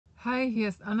Hi, hier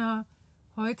ist Anna.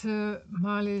 Heute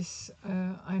male ich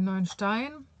einen neuen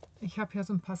Stein. Ich habe ja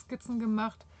so ein paar Skizzen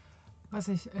gemacht, was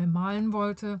ich malen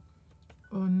wollte.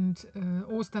 Und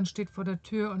Ostern steht vor der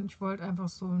Tür und ich wollte einfach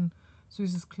so ein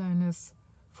süßes kleines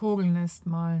Vogelnest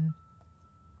malen.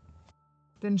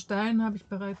 Den Stein habe ich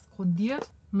bereits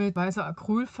grundiert mit weißer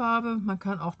Acrylfarbe. Man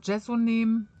kann auch Gesso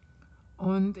nehmen.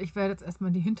 Und ich werde jetzt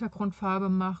erstmal die Hintergrundfarbe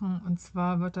machen. Und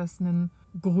zwar wird das ein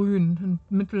Grün, ein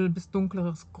mittel- bis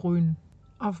dunkleres Grün.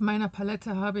 Auf meiner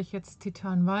Palette habe ich jetzt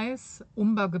Titanweiß,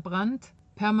 Umber gebrannt,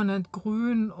 Permanent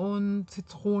Grün und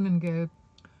Zitronengelb.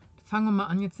 Fangen wir mal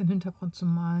an, jetzt den Hintergrund zu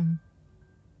malen.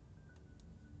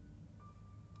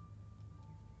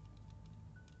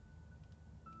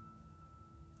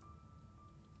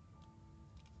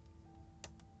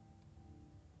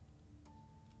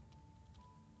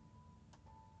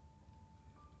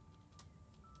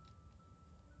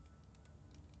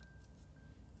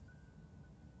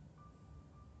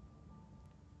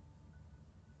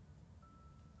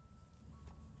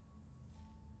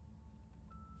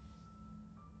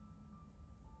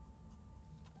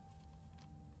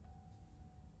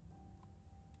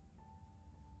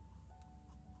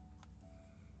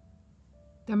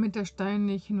 Damit der Stein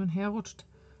nicht hin und her rutscht,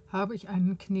 habe ich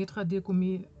einen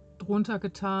Knetradiergummi drunter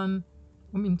getan,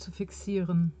 um ihn zu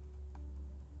fixieren.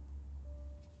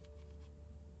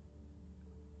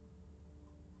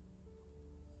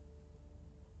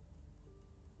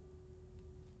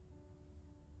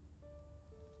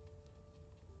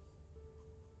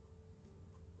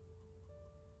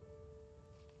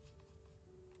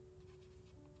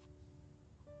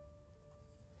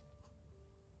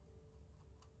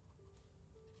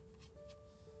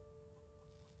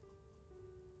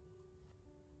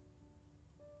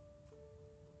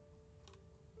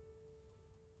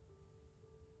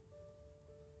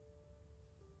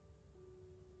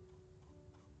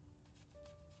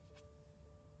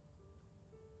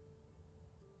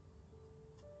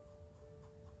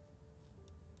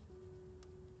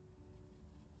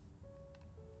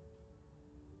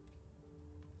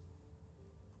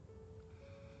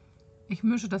 Ich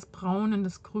mische das Braun in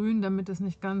das Grün, damit es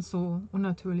nicht ganz so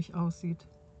unnatürlich aussieht,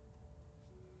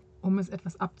 um es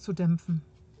etwas abzudämpfen.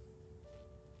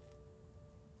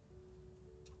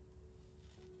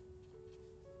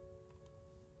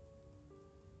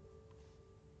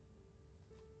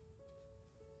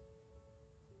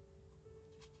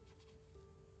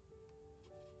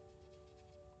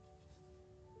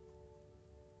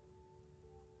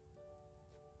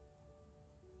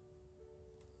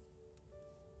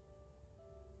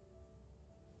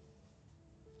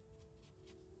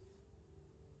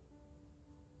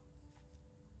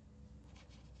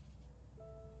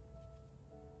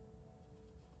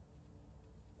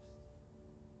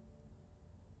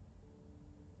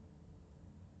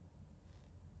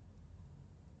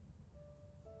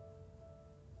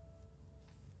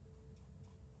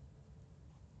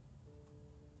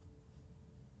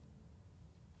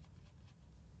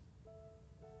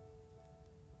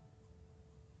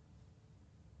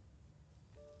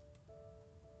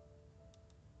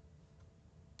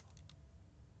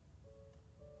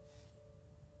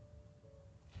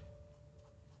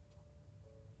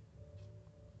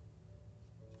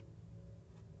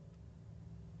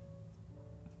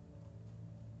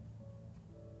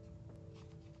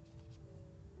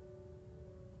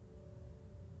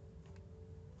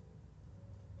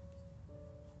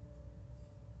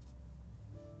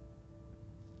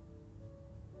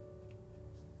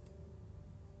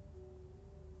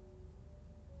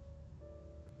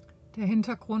 Der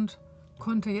Hintergrund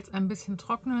konnte jetzt ein bisschen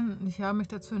trocknen. Ich habe mich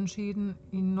dazu entschieden,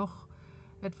 ihn noch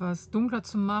etwas dunkler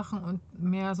zu machen und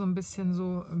mehr so ein bisschen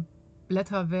so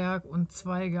Blätterwerk und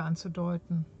Zweige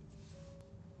anzudeuten.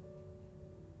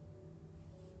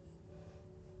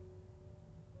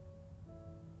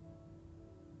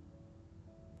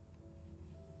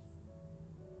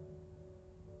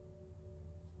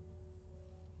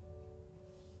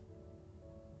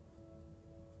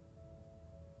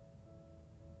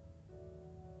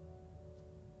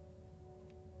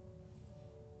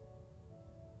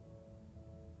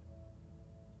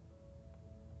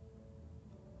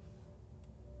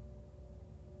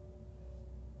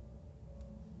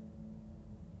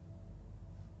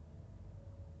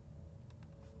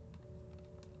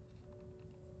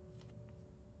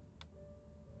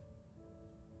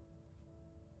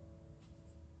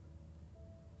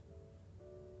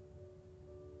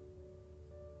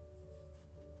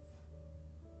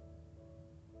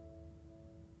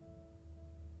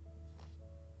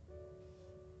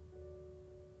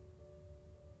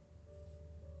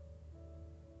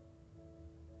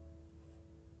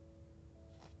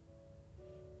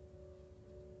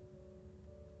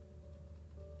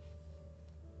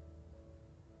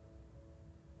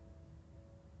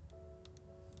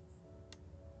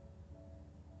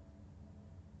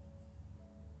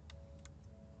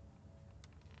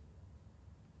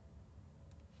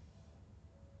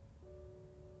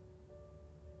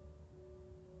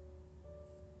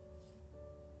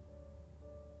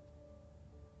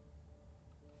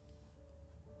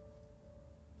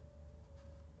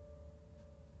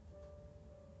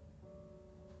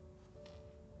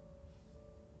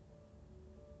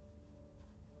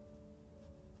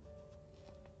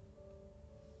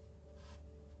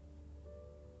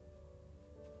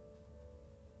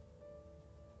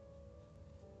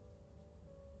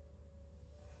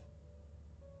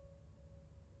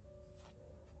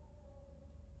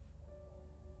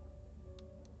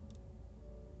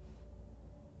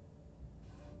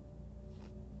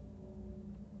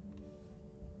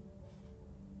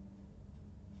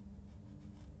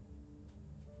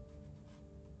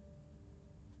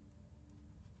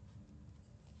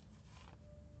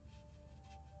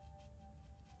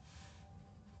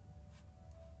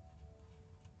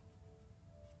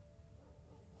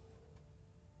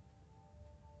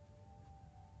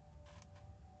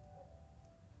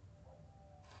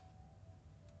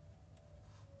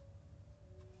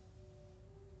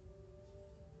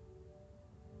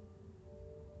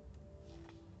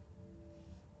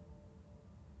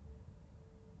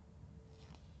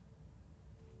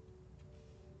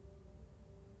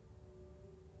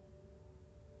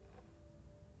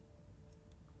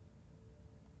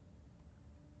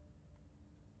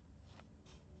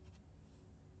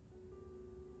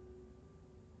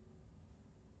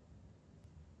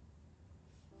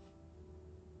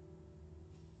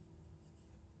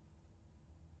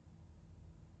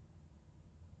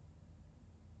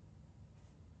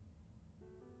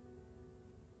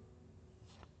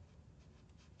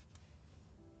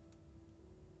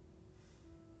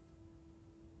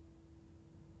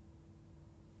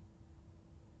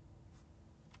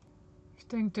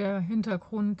 denke, der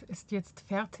Hintergrund ist jetzt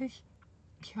fertig.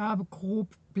 Ich habe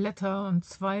grob Blätter und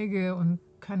Zweige und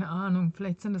keine Ahnung,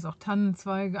 vielleicht sind es auch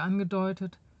Tannenzweige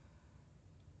angedeutet.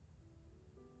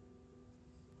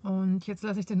 Und jetzt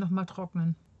lasse ich den nochmal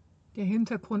trocknen. Der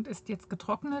Hintergrund ist jetzt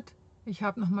getrocknet. Ich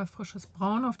habe nochmal frisches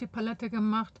Braun auf die Palette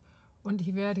gemacht und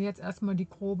ich werde jetzt erstmal die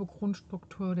grobe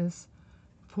Grundstruktur des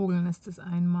Vogelnestes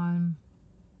einmalen.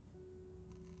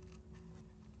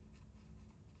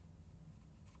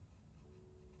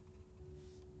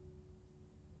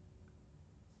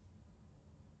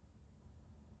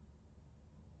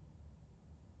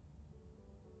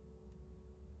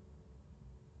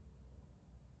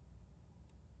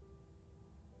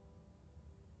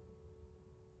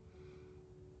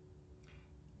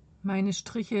 Meine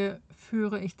Striche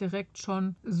führe ich direkt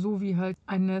schon so, wie halt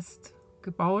ein Nest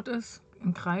gebaut ist,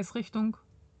 in Kreisrichtung.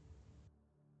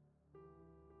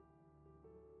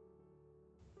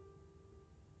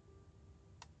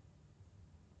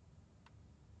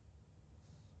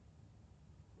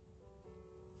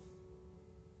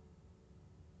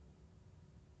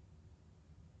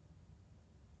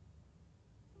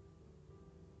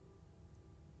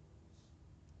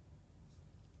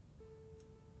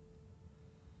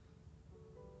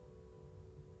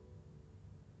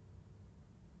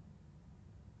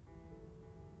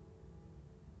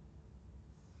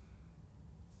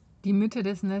 Die Mitte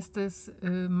des Nestes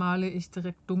male ich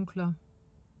direkt dunkler.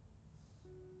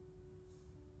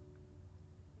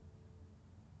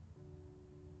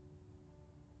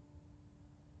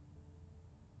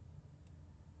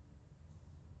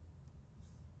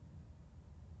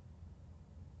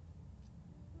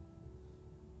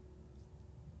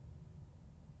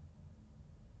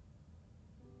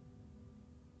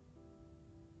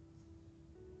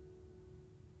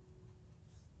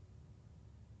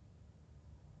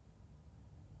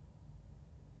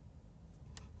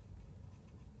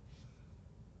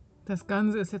 Das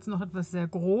Ganze ist jetzt noch etwas sehr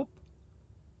grob,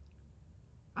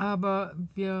 aber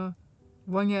wir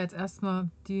wollen ja jetzt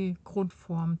erstmal die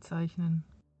Grundform zeichnen.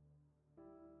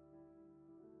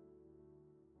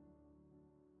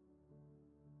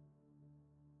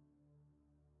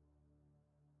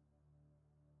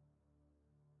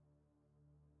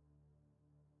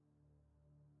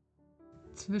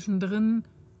 Zwischendrin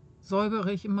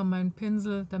säubere ich immer meinen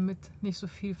Pinsel, damit nicht so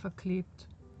viel verklebt.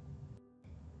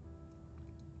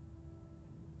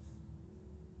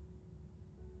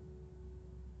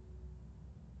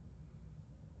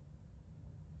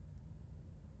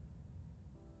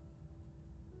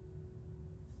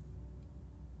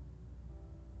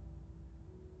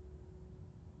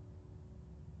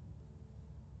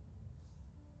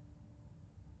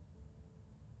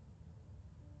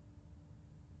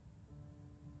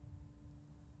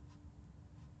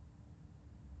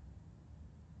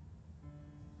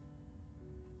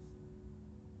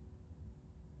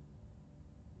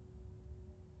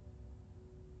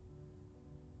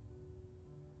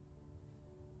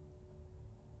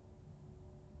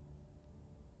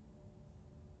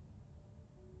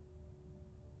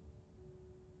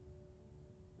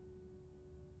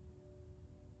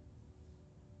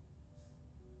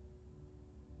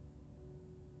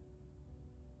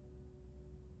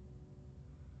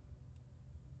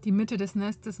 Die Mitte des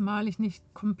Nestes male ich nicht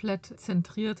komplett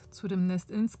zentriert zu dem Nest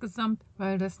insgesamt,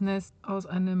 weil das Nest aus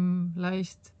einem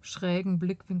leicht schrägen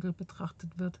Blickwinkel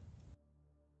betrachtet wird.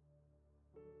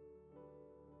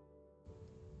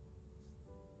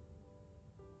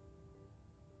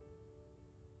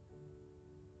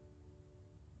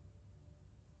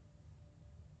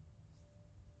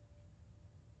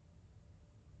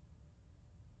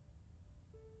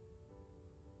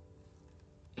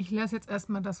 Ich lasse jetzt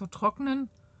erstmal das so trocknen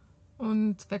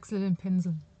und wechsle den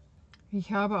Pinsel.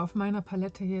 Ich habe auf meiner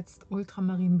Palette jetzt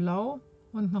Ultramarinblau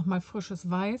und nochmal frisches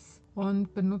Weiß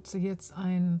und benutze jetzt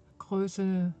einen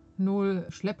Größe 0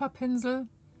 Schlepperpinsel,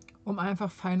 um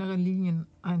einfach feinere Linien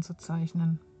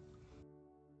einzuzeichnen.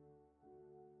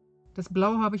 Das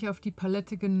Blau habe ich auf die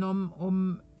Palette genommen,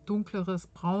 um dunkleres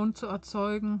Braun zu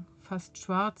erzeugen, fast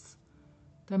schwarz,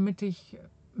 damit ich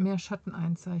mehr Schatten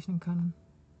einzeichnen kann.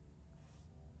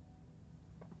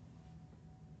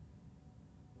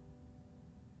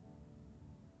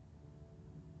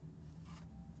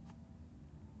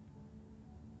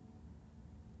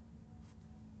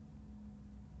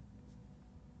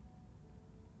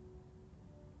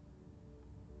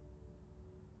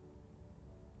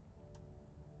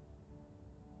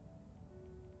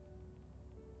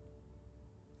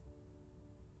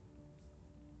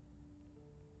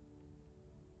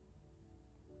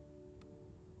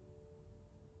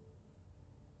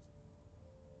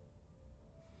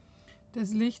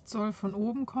 Das Licht soll von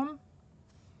oben kommen.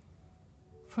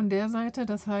 von der Seite.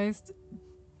 Das heißt,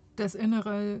 das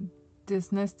Innere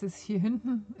des Nestes hier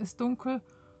hinten ist dunkel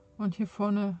und hier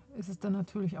vorne ist es dann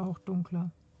natürlich auch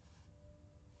dunkler.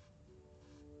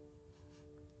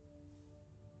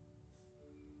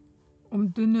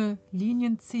 Um dünne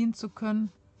Linien ziehen zu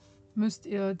können, müsst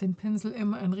ihr den Pinsel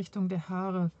immer in Richtung der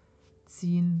Haare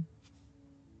ziehen.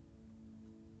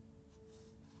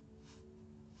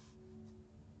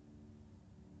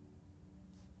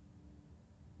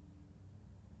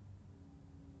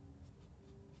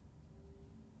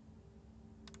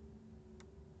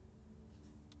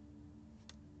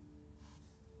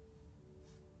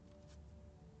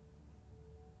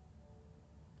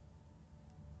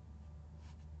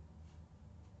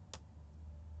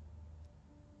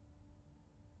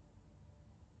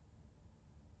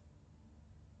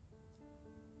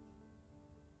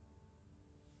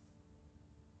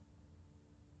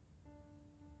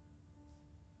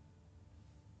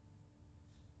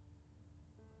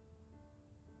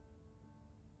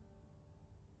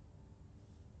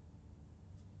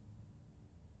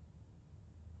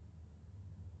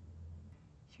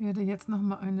 Ich werde jetzt noch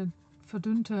mal eine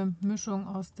verdünnte Mischung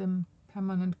aus dem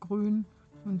Permanent Grün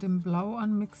und dem Blau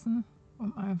anmixen,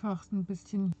 um einfach ein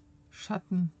bisschen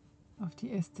Schatten auf die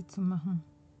Äste zu machen.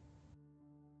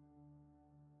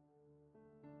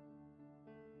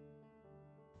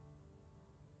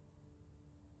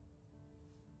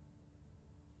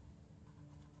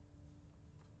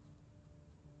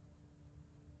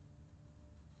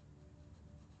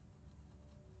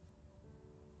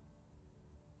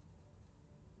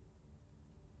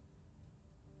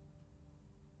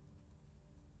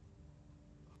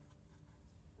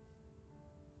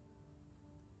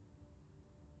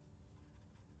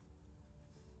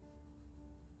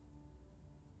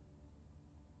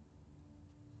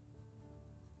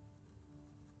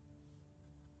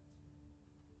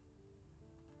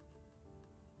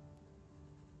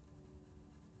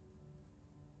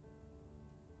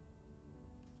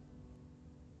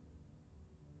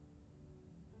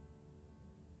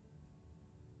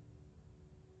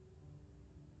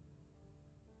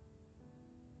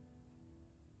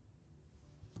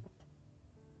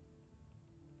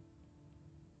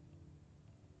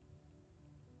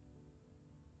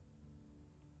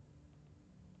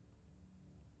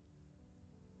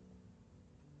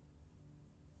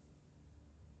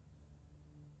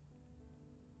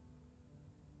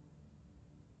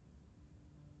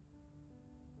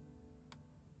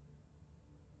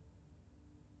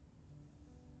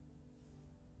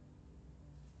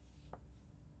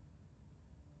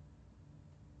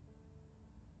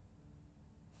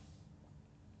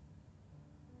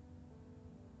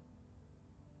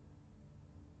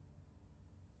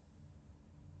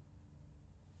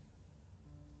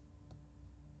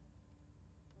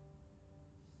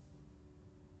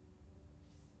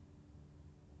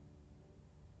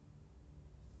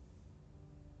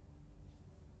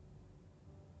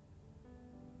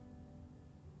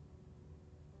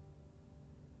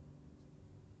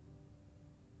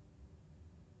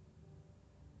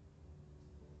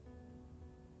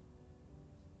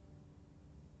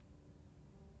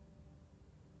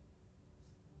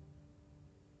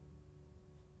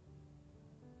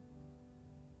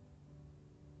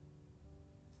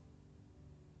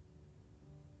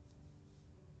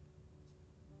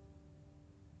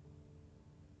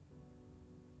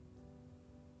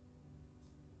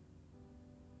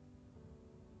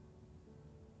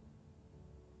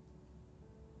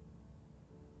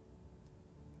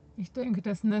 Ich denke,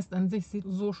 das Nest an sich sieht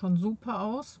so schon super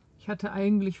aus. Ich hatte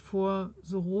eigentlich vor,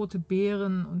 so rote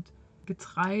Beeren und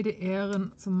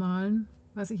Getreideähren zu malen.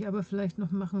 Was ich aber vielleicht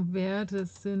noch machen werde,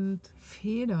 sind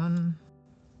Federn.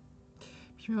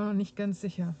 Ich bin mir noch nicht ganz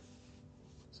sicher.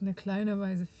 So eine kleine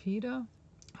weiße Feder.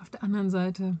 Auf der anderen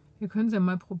Seite, wir können es ja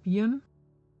mal probieren.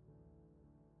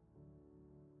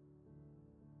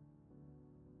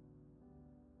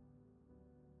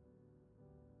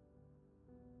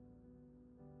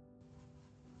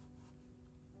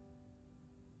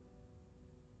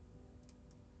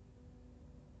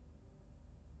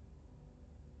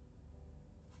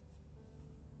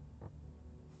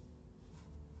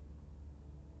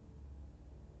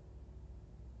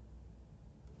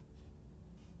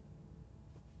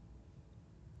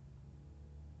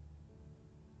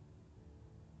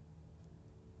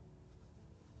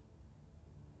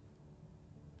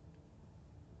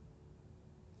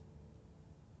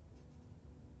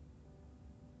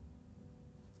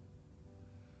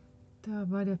 Da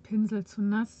war der Pinsel zu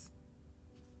nass.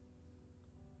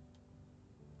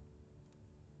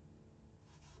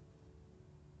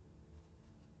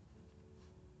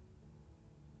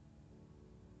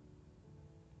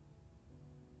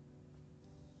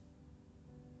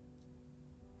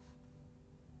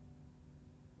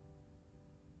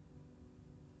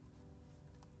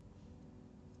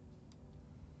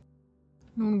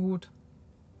 Nun gut,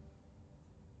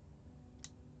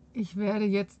 ich werde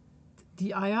jetzt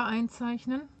die Eier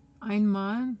einzeichnen,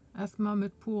 einmalen, erstmal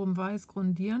mit purem Weiß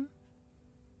grundieren,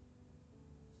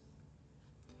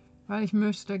 weil ich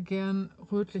möchte gern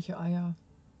rötliche Eier.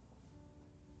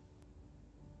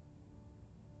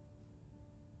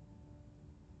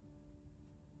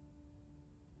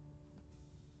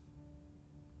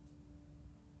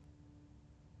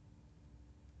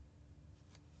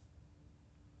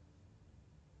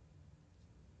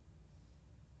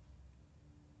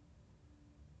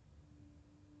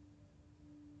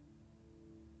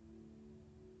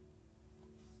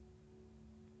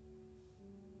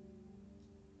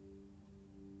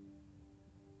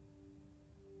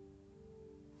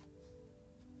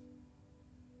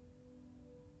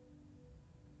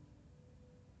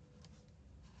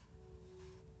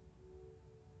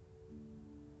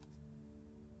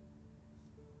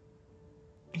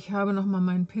 Ich habe nochmal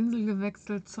meinen Pinsel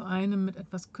gewechselt zu einem mit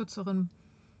etwas kürzeren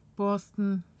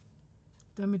Borsten,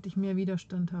 damit ich mehr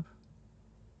Widerstand habe.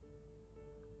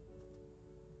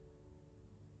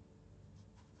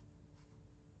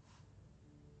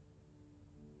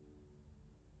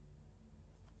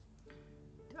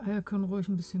 Die Eier können ruhig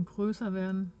ein bisschen größer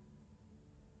werden.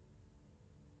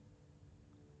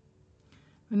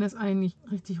 Wenn das Ei nicht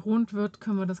richtig rund wird,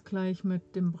 können wir das gleich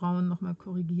mit dem Braun nochmal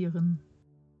korrigieren.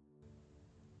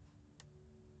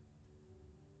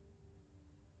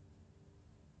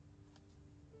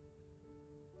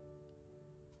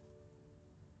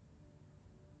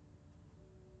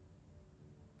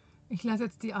 Ich lasse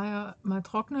jetzt die Eier mal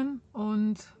trocknen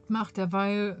und mache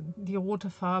derweil die rote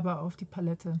Farbe auf die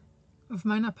Palette. Auf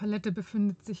meiner Palette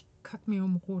befindet sich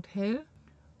Cadmiumrot hell.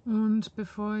 Und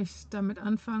bevor ich damit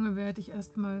anfange, werde ich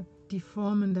erstmal die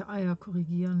Formen der Eier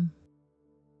korrigieren.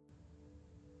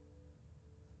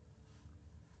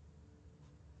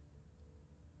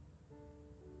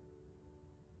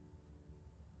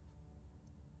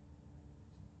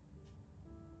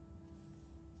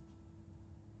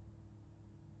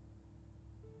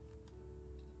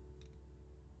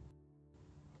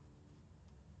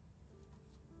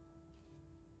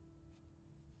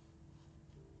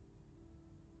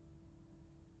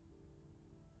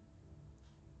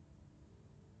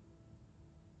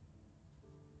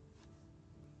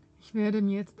 Ich werde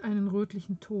mir jetzt einen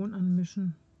rötlichen Ton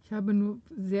anmischen. Ich habe nur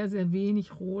sehr, sehr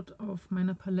wenig Rot auf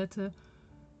meiner Palette,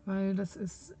 weil das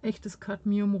ist echtes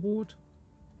Cadmiumrot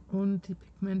und die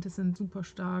Pigmente sind super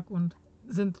stark und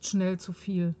sind schnell zu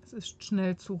viel. Es ist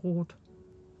schnell zu rot.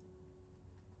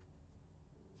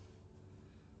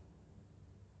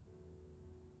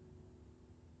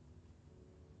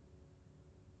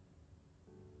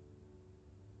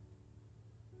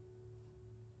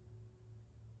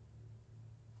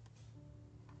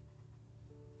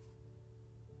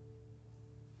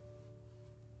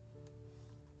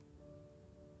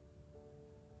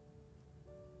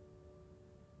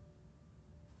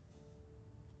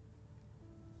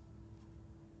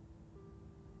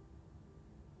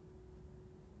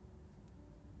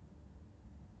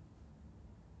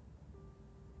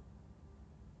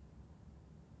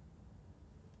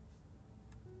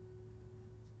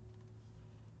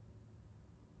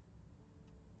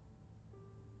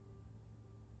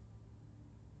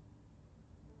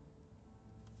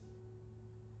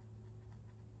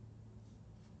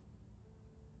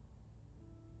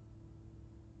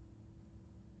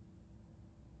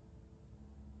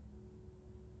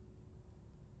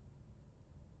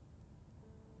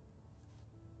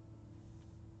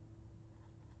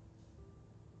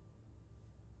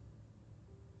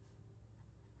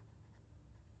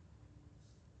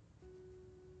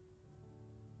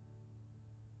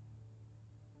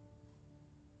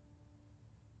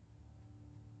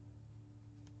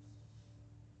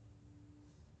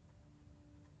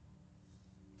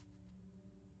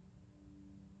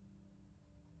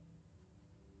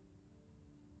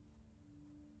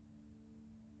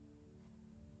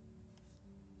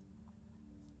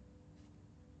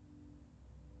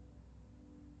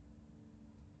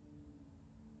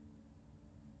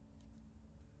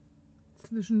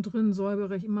 Zwischendrin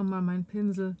säubere ich immer mal meinen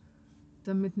Pinsel,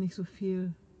 damit nicht so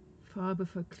viel Farbe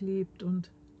verklebt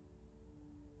und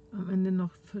am Ende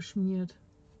noch verschmiert.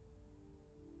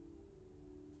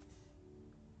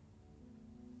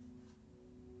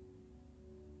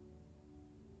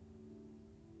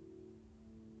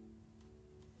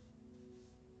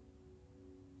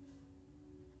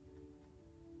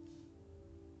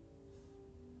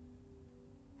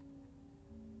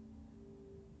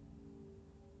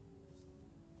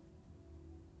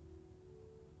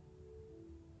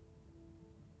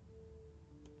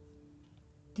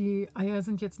 Die Eier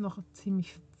sind jetzt noch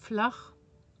ziemlich flach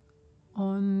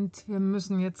und wir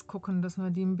müssen jetzt gucken, dass wir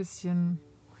die ein bisschen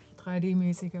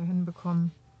 3D-mäßiger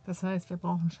hinbekommen. Das heißt, wir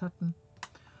brauchen Schatten.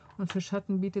 Und für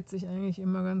Schatten bietet sich eigentlich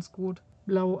immer ganz gut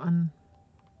Blau an.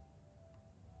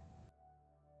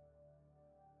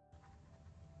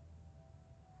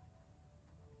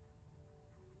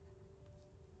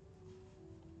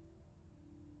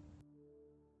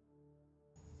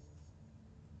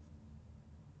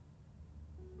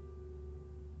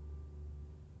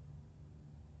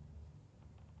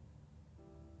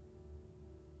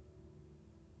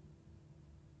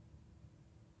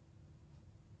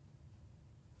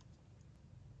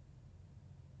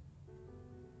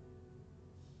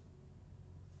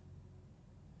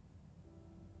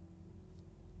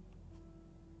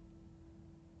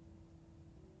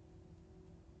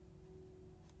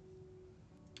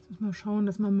 Mal schauen,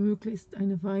 dass wir möglichst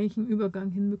einen weichen Übergang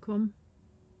hinbekommen.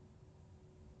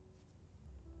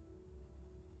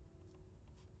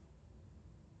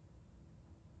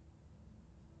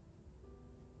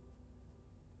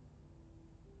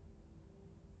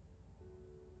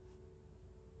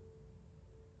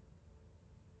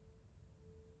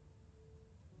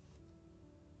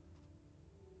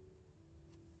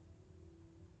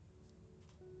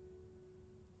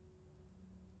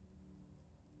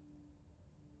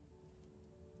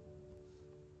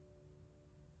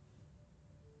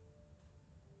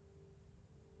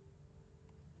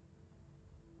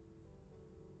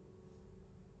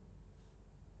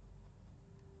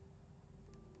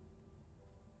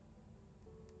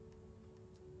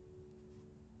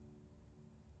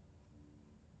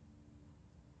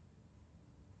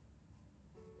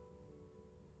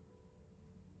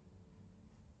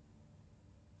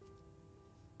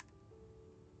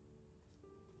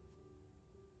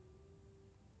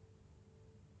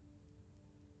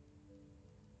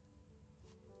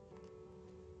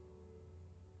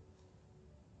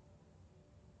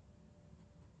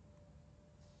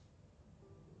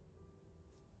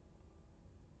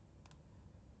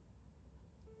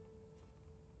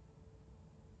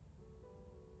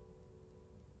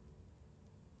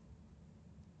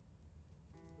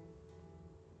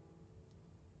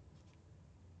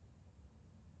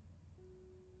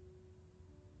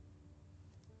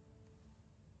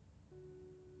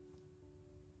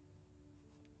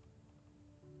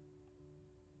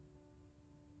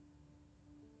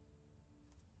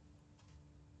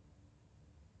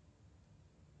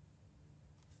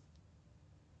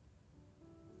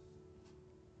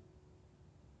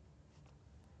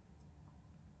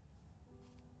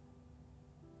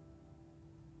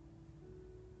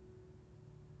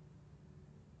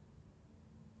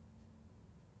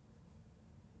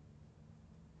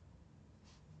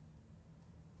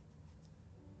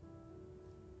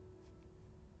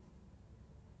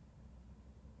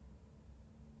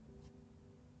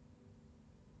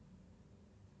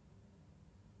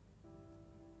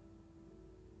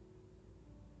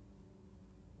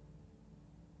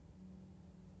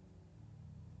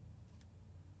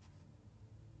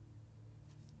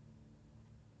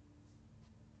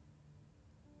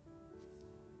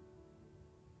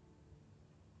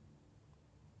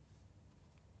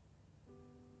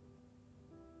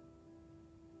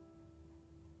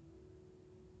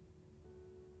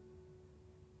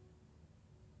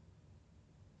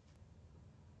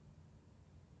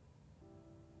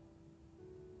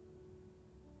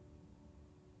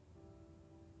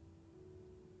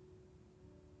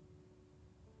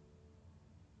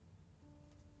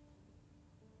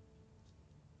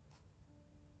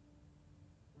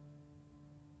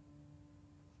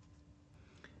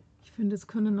 Ich finde, es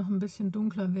könnte noch ein bisschen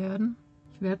dunkler werden.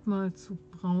 Ich werde mal zu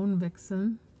braun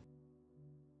wechseln.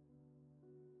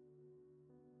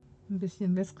 Ein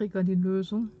bisschen wässriger die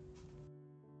Lösung.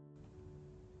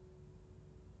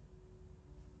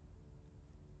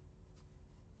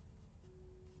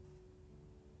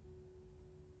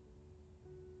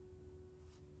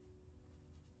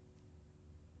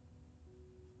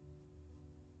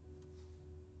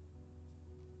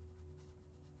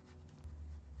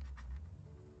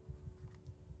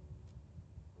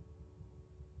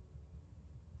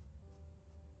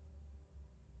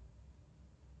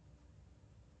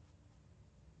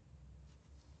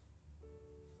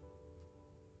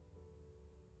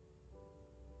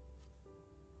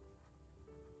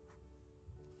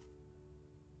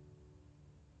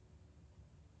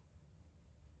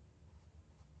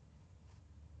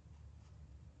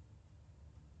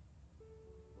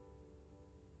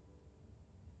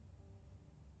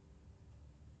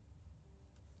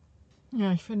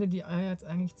 Ja, ich finde die Eier jetzt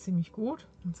eigentlich ziemlich gut.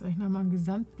 Jetzt soll ich noch mal einen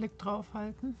Gesamtblick drauf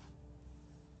halten.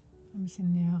 Ein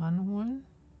bisschen näher ranholen.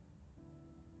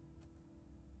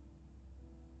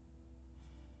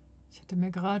 Ich hatte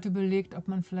mir gerade überlegt, ob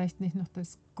man vielleicht nicht noch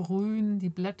das Grün, die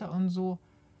Blätter und so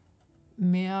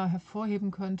mehr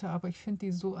hervorheben könnte, aber ich finde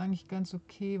die so eigentlich ganz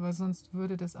okay, weil sonst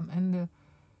würde das am Ende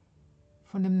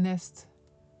von dem Nest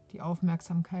die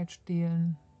Aufmerksamkeit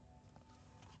stehlen.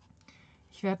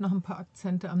 Ich werde noch ein paar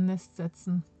Akzente am Nest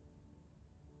setzen.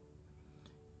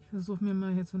 Ich versuche mir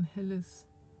mal hier so ein helles,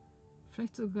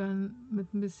 vielleicht sogar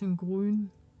mit ein bisschen Grün,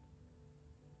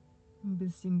 ein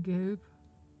bisschen Gelb.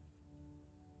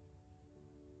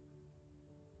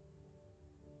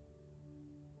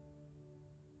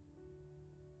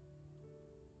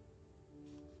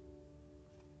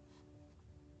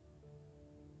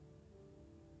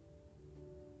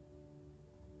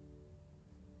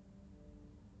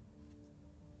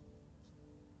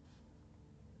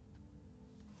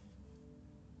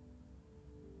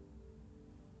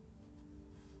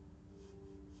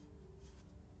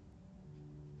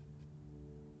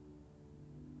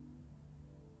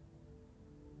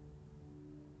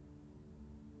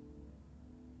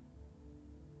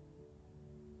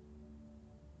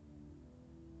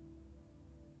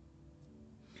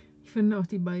 Ich finde auch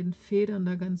die beiden Federn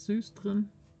da ganz süß drin.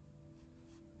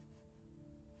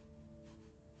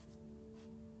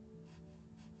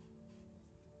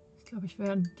 Ich glaube, ich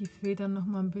werde die Federn noch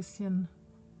mal ein bisschen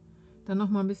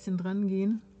dran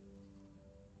gehen.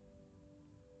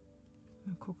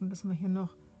 Mal gucken, dass wir hier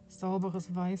noch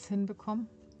sauberes Weiß hinbekommen.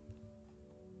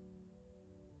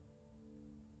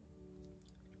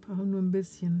 Ich brauche nur ein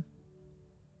bisschen.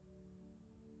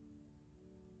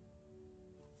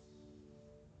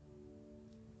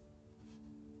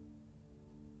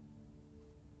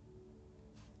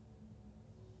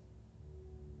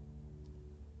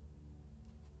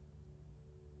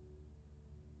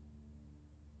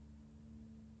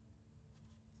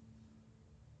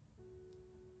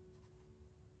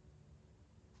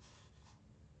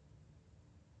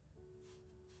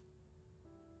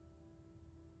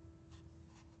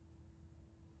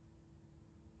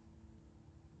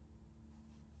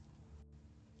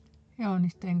 Ja, und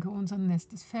ich denke, unser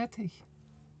Nest ist fertig.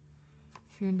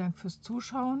 Vielen Dank fürs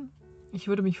Zuschauen. Ich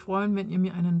würde mich freuen, wenn ihr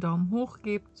mir einen Daumen hoch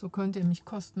gebt. So könnt ihr mich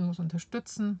kostenlos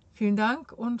unterstützen. Vielen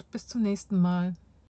Dank und bis zum nächsten Mal.